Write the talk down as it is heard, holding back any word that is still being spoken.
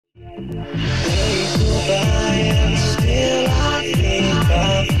Days go by and still I think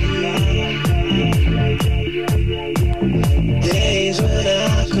of you. Days when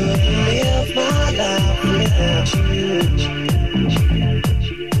I couldn't live my life without you.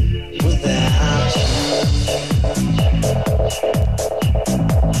 Without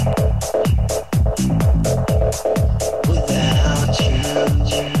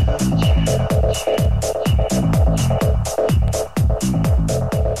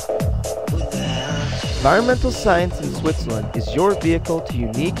Environmental science in Switzerland is your vehicle to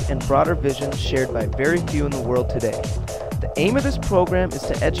unique and broader visions shared by very few in the world today. The aim of this program is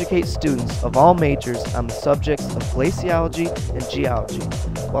to educate students of all majors on the subjects of glaciology and geology.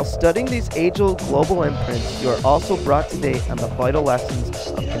 While studying these age-old global imprints, you are also brought to date on the vital lessons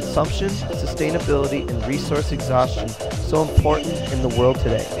of consumption, sustainability, and resource exhaustion so important in the world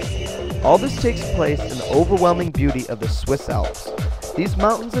today. All this takes place in the overwhelming beauty of the Swiss Alps. These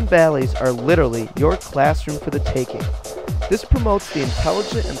mountains and valleys are literally your classroom for the taking. This promotes the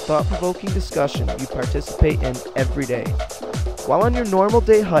intelligent and thought-provoking discussion you participate in every day. While on your normal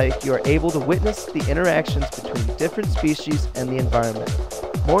day hike, you are able to witness the interactions between different species and the environment.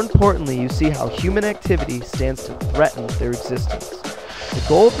 More importantly, you see how human activity stands to threaten their existence. The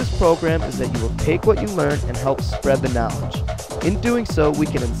goal of this program is that you will take what you learn and help spread the knowledge. In doing so, we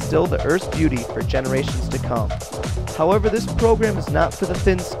can instill the Earth's beauty for generations to come. However, this program is not for the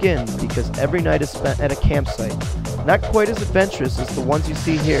thin-skinned because every night is spent at a campsite. Not quite as adventurous as the ones you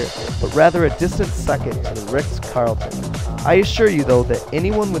see here, but rather a distant second to the Ritz-Carlton. I assure you though that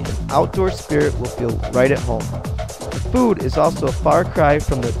anyone with an outdoor spirit will feel right at home. The food is also a far cry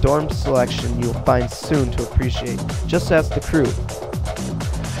from the dorm selection you'll find soon to appreciate. Just ask the crew.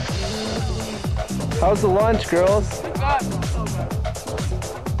 How's the lunch, girls?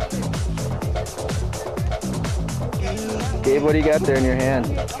 Gabe, what do you got there in your hand?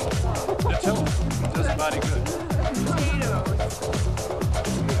 Just mighty good.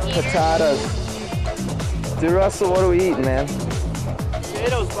 Potatoes. Dude, Russell, what are we eating, man?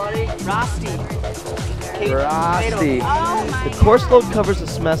 Potatoes, buddy. Rosti. Rosti. The course load covers a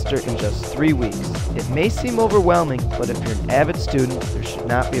semester in just 3 weeks. It may seem overwhelming, but if you're an avid student, there should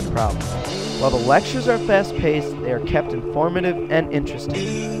not be a problem. While the lectures are fast-paced, they are kept informative and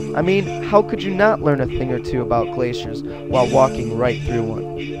interesting. I mean, how could you not learn a thing or two about glaciers while walking right through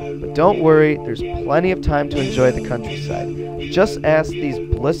one? But don't worry, there's plenty of time to enjoy the countryside. Just ask these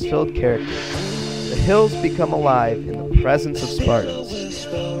bliss-filled characters. The hills become alive in the presence of Spartans.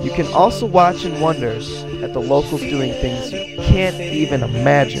 You can also watch and wonder at the locals doing things you can't even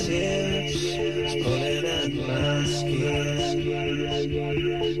imagine.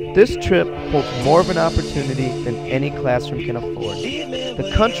 This trip holds more of an opportunity than any classroom can afford. The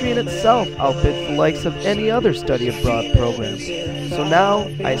country in itself outbids the likes of any other study abroad program. So now,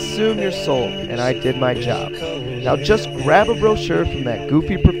 I assume you're sold, and I did my job. Now just grab a brochure from that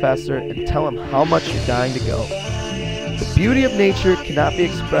goofy professor and tell him how much you're dying to go. The beauty of nature cannot be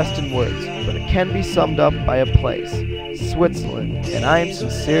expressed in words, but it can be summed up by a place, Switzerland, and I am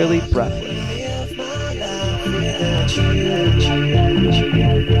sincerely breathless.